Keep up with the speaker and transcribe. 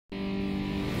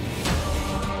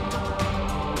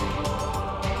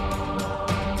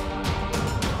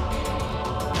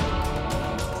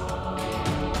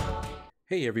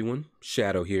Hey everyone,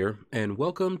 Shaedow here, and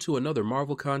welcome to another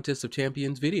Marvel Contest of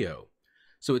Champions video.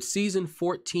 So it's season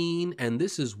 14, and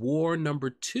this is war number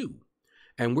 2,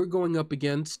 and we're going up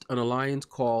against an alliance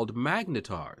called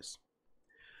Magnetars.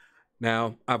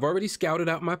 Now, I've already scouted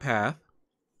out my path,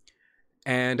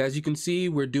 and as you can see,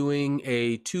 we're doing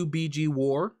a 2BG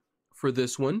war for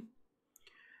this one,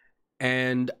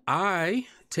 and I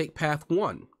take path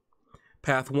 1.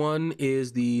 Path 1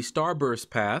 is the Starburst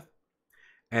path.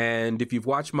 And if you've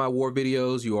watched my war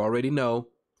videos, you already know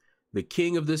the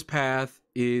king of this path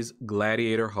is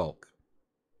Gladiator Hulk.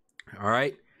 All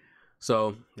right.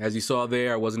 So as you saw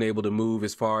there, I wasn't able to move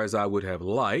as far as I would have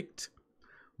liked,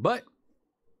 but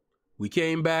we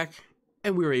came back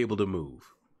and we were able to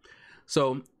move.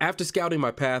 So after scouting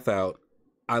my path out,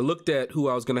 I looked at who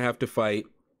I was going to have to fight,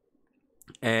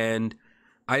 and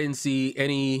I didn't see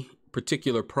any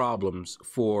particular problems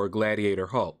for Gladiator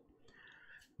Hulk.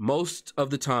 Most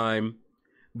of the time,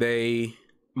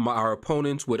 our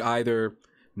opponents would either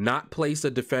not place a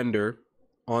defender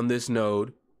on this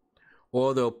node,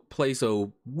 or they'll place a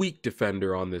weak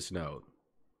defender on this node.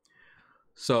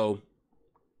 So,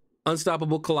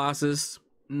 Unstoppable Colossus,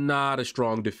 not a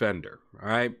strong defender, all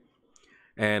right?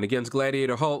 And against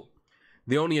Gladiator Hulk,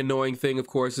 the only annoying thing, of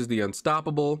course, is the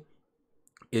Unstoppable.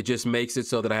 It just makes it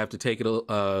so that I have to take it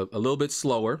a little bit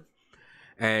slower.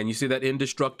 And you see that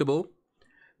Indestructible?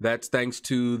 That's thanks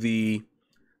to the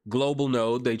global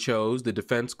node they chose, the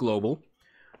defense global.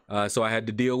 So I had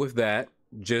to deal with that,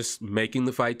 just making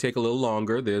the fight take a little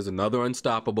longer. There's another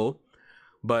Unstoppable,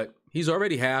 but he's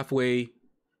already halfway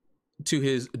to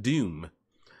his doom.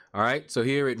 All right, so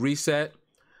here it reset.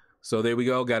 So there we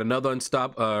go, got another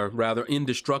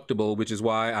Indestructible, which is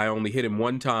why I only hit him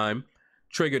one time,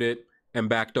 triggered it, and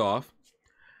backed off.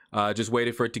 Just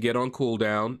waited for it to get on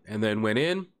cooldown, and then went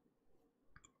in,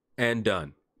 and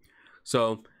done.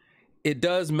 So it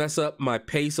does mess up my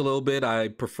pace a little bit. I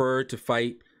prefer to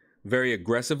fight very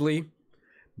aggressively,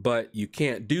 but you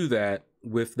can't do that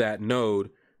with that node,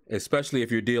 especially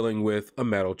if you're dealing with a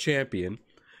metal champion.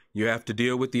 You have to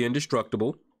deal with the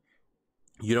Indestructible.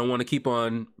 You don't want to keep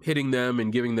on hitting them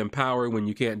and giving them power when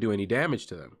you can't do any damage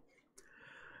to them.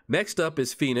 Next up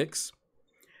is Phoenix.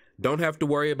 Don't have to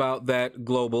worry about that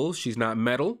global. She's not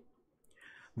metal.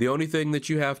 The only thing that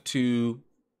you have to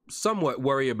somewhat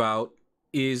worry about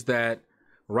is that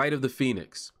Right of the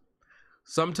Phoenix.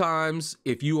 Sometimes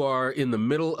if you are in the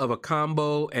middle of a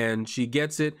combo and she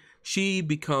gets it, she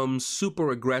becomes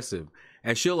super aggressive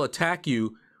and she'll attack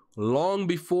you long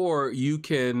before you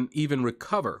can even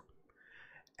recover.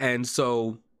 And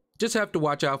so just have to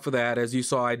watch out for that, as you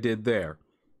saw I did there.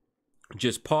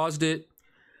 Just paused it,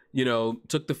 you know,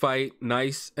 took the fight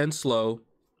nice and slow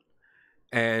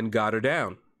and got her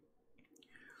down.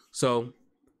 So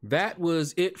that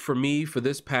was it for me for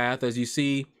this path. As you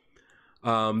see,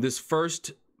 this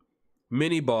first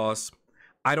mini boss,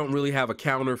 I don't really have a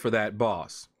counter for that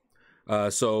boss.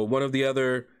 So one of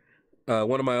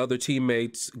my other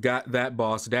teammates got that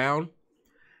boss down,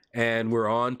 and we're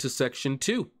on to section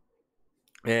 2.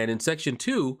 And in section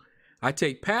 2, I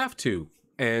take path 2,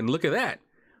 and look at that.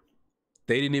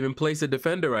 They didn't even place a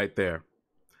defender right there.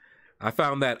 I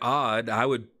found that odd. I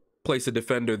would place a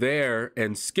defender there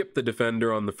and skip the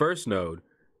defender on the first node,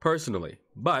 personally.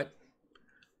 But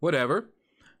whatever.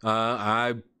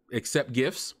 I accept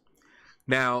gifts.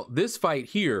 Now, this fight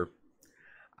here,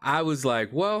 I was like,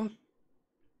 well,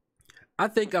 I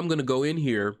think I'm going to go in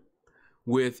here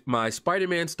with my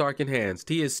Spider-Man Stark Enhanced.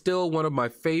 He is still one of my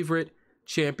favorite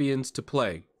champions to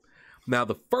play. Now,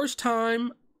 the first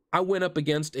time I went up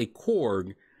against a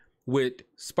Korg with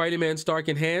Spider-Man Stark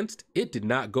Enhanced, it did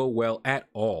not go well at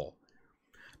all.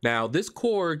 Now, this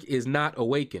Korg is not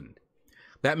awakened.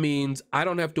 That means I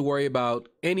don't have to worry about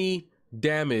any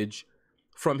damage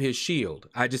from his shield.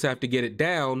 I just have to get it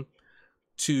down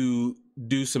to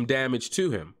do some damage to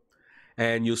him.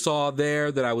 And you saw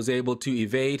there that I was able to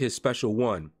evade his special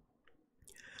 1.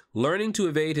 Learning to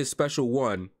evade his special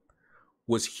 1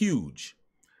 was huge.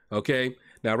 Okay,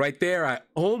 now right there, I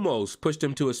almost pushed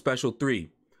him to a special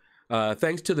 3.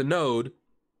 Thanks to the node,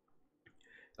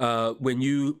 when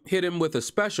you hit him with a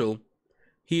special,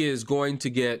 he is going to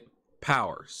get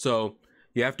power. So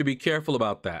you have to be careful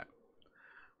about that.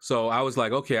 So I was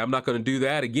like, okay, I'm not going to do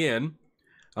that again.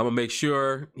 I'm going to make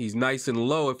sure he's nice and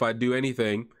low if I do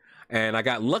anything. And I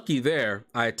got lucky there.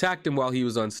 I attacked him while he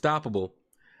was unstoppable,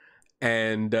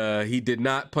 and he did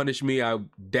not punish me. I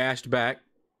dashed back,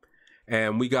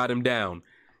 and we got him down.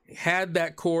 Had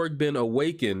that Korg been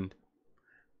awakened,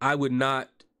 I would not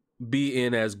be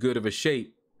in as good of a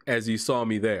shape as you saw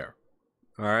me there.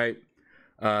 All right.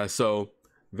 So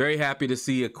very happy to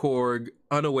see a Korg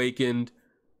unawakened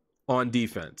on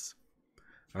defense.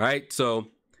 All right, so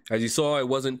as you saw, it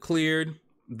wasn't cleared.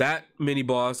 That mini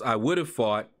boss I would have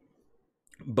fought,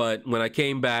 but when I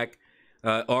came back,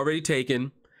 already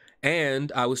taken,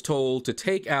 and I was told to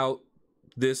take out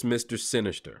this Mr.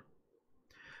 Sinister.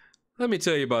 Let me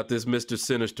tell you about this Mr.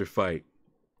 Sinister fight.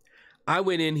 I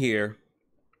went in here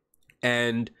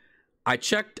and I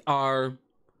checked our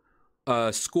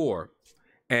score,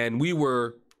 and we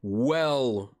were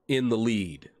well in the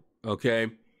lead, okay?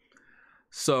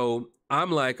 So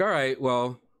I'm like, all right,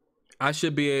 well, I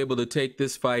should be able to take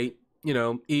this fight, you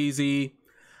know, easy.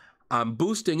 I'm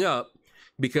boosting up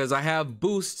because I have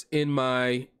boosts in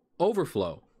my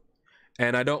overflow,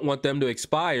 and I don't want them to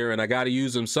expire, and I got to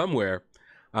use them somewhere.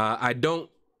 I don't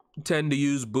tend to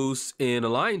use boosts in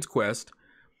Alliance Quest,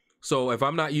 so if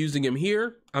I'm not using him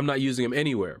here, I'm not using him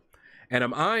anywhere. And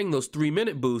I'm eyeing those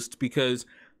 3-minute boosts because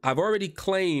I've already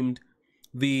claimed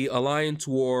the Alliance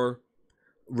War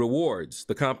rewards,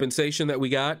 the compensation that we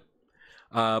got,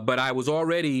 but I was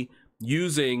already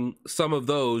using some of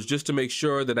those just to make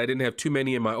sure that I didn't have too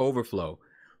many in my overflow.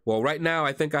 Well, right now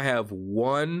I think I have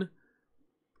 1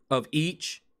 of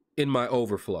each in my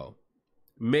overflow,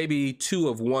 maybe 2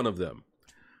 of 1 of them.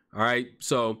 All right,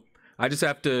 so I just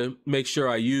have to make sure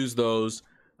I use those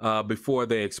before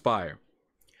they expire.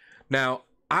 Now,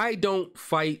 I don't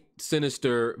fight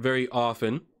Sinister very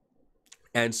often,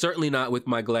 and certainly not with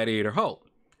my Gladiator Hulk.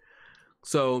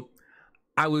 So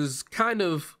I was kind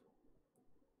of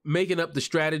making up the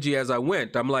strategy as I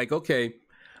went. I'm like, okay,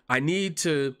 I need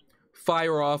to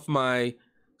fire off my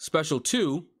special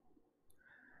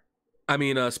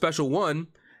 1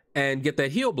 and get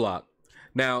that heal block.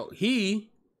 Now, he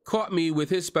caught me with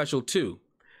his special 2,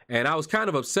 and I was kind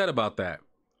of upset about that.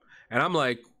 And I'm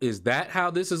like, is that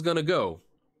how this is gonna go?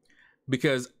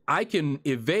 Because I can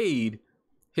evade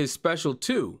his special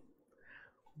 2,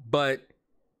 but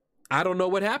I don't know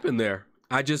what happened there.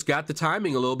 I just got the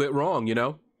timing a little bit wrong, you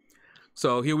know?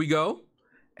 So here we go,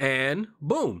 and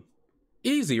boom,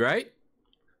 easy, right?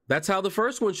 That's how the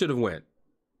first one should have went,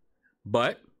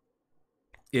 but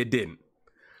it didn't.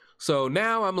 So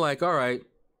now I'm like, all right,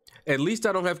 at least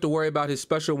I don't have to worry about his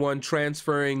special 1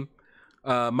 transferring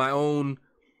my own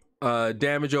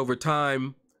damage over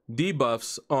time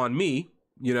debuffs on me,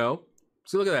 you know?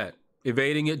 So look at that,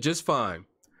 evading it just fine.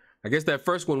 I guess that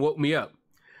first one woke me up.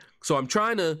 So I'm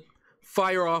trying to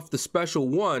fire off the special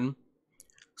 1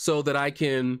 so that I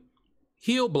can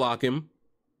heal block him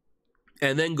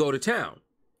and then go to town.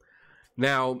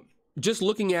 Now, just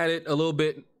looking at it a little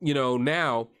bit, you know,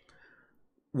 now,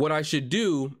 what I should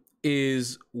do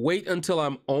is wait until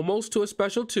I'm almost to a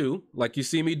special 2, like you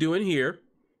see me doing here,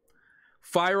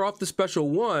 fire off the special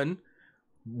 1,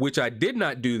 which I did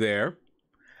not do there,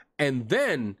 and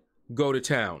then go to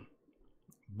town.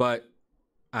 But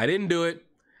I didn't do it,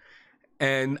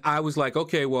 and I was like,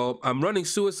 okay, well, I'm running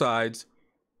suicides,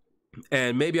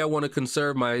 and maybe I want to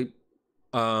conserve my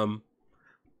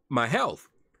my health.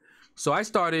 So I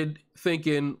started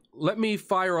thinking, let me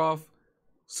fire off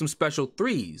some special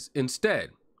 3s instead.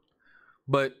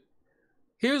 But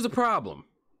here's the problem.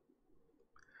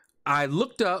 I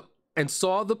looked up and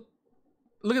saw the,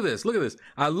 look at this.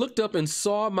 I looked up and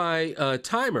saw my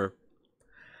timer,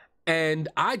 and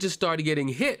I just started getting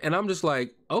hit, and I'm just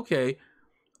like, okay,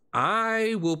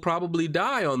 I will probably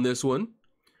die on this one.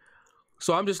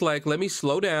 So I'm just like, let me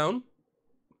slow down,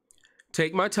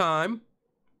 take my time,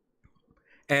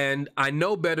 and I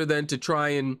know better than to try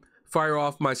and fire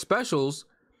off my specials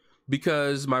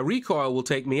because my recoil will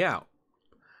take me out.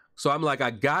 So I'm like,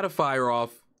 I gotta fire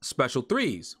off special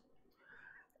 3s.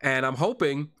 And I'm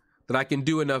hoping that I can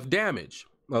do enough damage,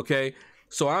 okay?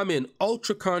 So I'm in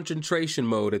ultra concentration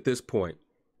mode at this point.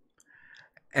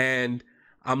 And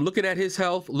I'm looking at his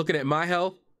health, looking at my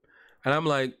health, and I'm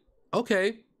like,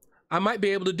 okay, I might be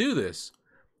able to do this.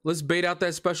 Let's bait out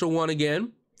that special 1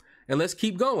 again, and let's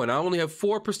keep going. I only have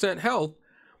 4% health,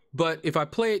 but if I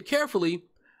play it carefully,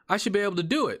 I should be able to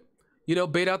do it. You know,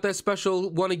 bait out that special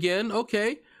 1 again.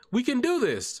 Okay, we can do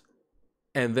this.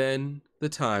 And then the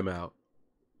timeout.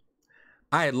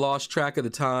 I had lost track of the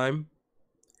time,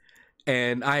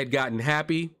 and I had gotten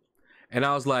happy, and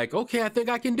I was like, okay, I think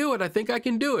I can do it. I think I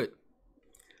can do it.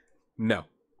 No.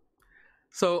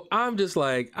 So I'm just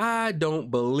like, I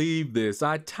don't believe this.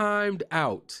 I timed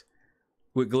out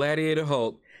with Gladiator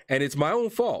Hulk, and it's my own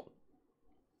fault.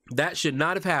 That should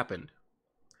not have happened.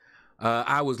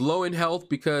 I was low in health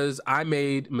because I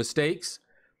made mistakes.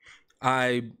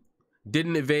 I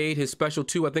didn't evade his special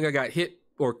 2. I think I got hit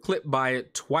or clipped by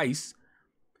it twice.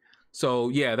 So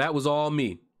yeah, that was all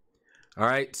me. All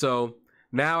right, so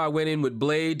now I went in with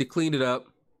Blade to clean it up,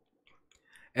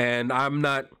 and I'm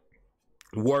not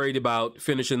worried about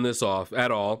finishing this off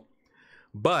at all.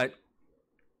 But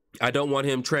I don't want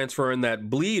him transferring that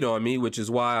bleed on me, which is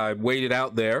why I waited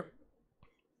out there.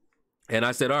 And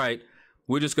I said, all right,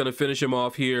 we're just going to finish him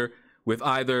off here with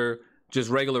either just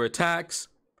regular attacks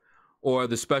or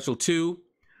the special 2.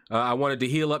 I wanted to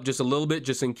heal up just a little bit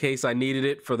just in case I needed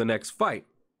it for the next fight.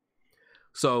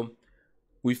 So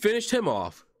we finished him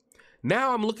off.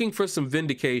 Now I'm looking for some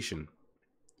vindication.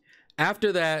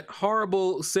 After that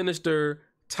horrible, sinister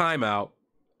timeout,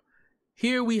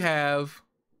 here we have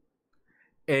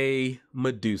a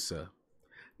Medusa.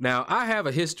 Now, I have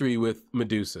a history with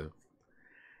Medusa,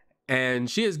 and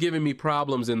she has given me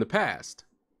problems in the past.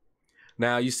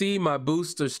 Now, you see my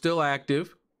boosts are still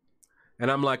active,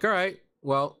 and I'm like, all right,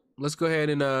 well, let's go ahead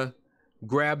and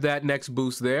grab that next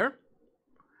boost there,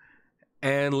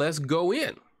 and let's go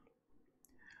in.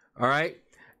 All right.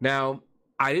 Now,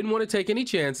 I didn't want to take any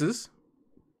chances,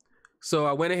 so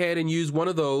I went ahead and used one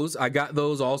of those. I got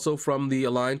those also from the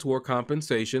Alliance War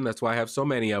compensation. That's why I have so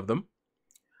many of them.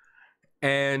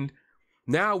 And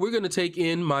now we're going to take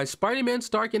in my Spider-Man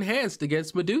Stark Enhanced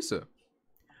against Medusa.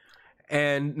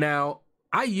 And now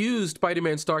I used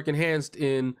Spider-Man Stark Enhanced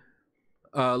in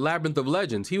Labyrinth of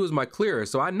Legends. He was my clearer,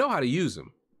 so I know how to use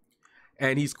him.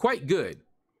 And he's quite good.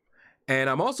 And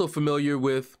I'm also familiar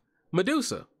with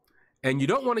Medusa. And you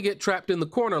don't want to get trapped in the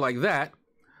corner like that.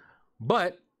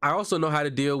 But I also know how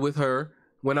to deal with her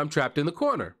when I'm trapped in the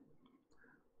corner.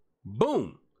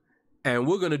 Boom. And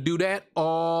we're going to do that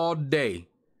all day,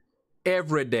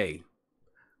 every day.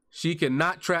 She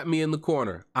cannot trap me in the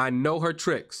corner. I know her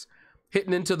tricks.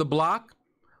 Hitting into the block,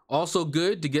 also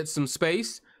good to get some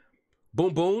space.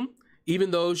 Boom, boom.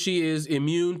 Even though she is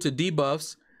immune to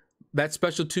debuffs, that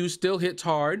special 2 still hits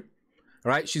hard.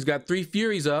 All right, she's got 3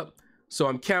 Furies up, so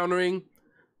I'm countering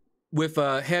with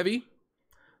heavy.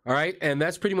 All right, and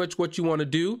that's pretty much what you want to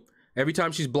do. Every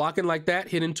time she's blocking like that,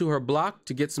 hit into her block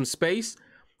to get some space.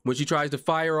 When she tries to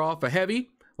fire off a heavy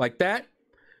like that,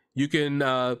 you can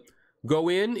go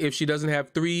in if she doesn't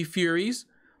have 3 Furies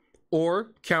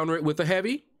or counter it with a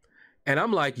heavy. And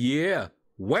I'm like, yeah,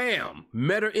 wham,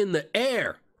 met her in the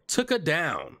air, took her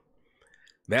down.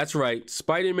 That's right,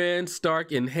 Spider-Man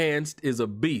Stark Enhanced is a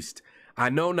beast. I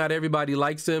know not everybody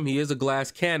likes him. He is a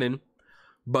glass cannon,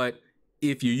 but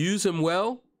if you use him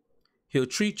well, he'll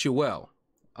treat you well.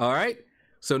 All right,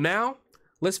 so now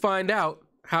let's find out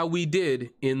how we did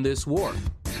in this war.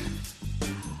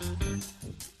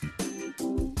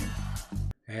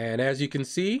 And as you can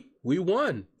see, we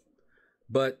won.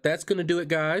 But that's going to do it,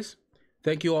 guys.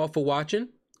 Thank you all for watching.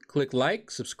 Click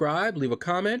like, subscribe, leave a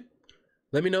comment.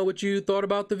 Let me know what you thought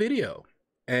about the video.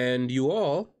 And you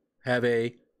all have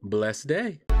a blessed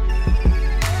day.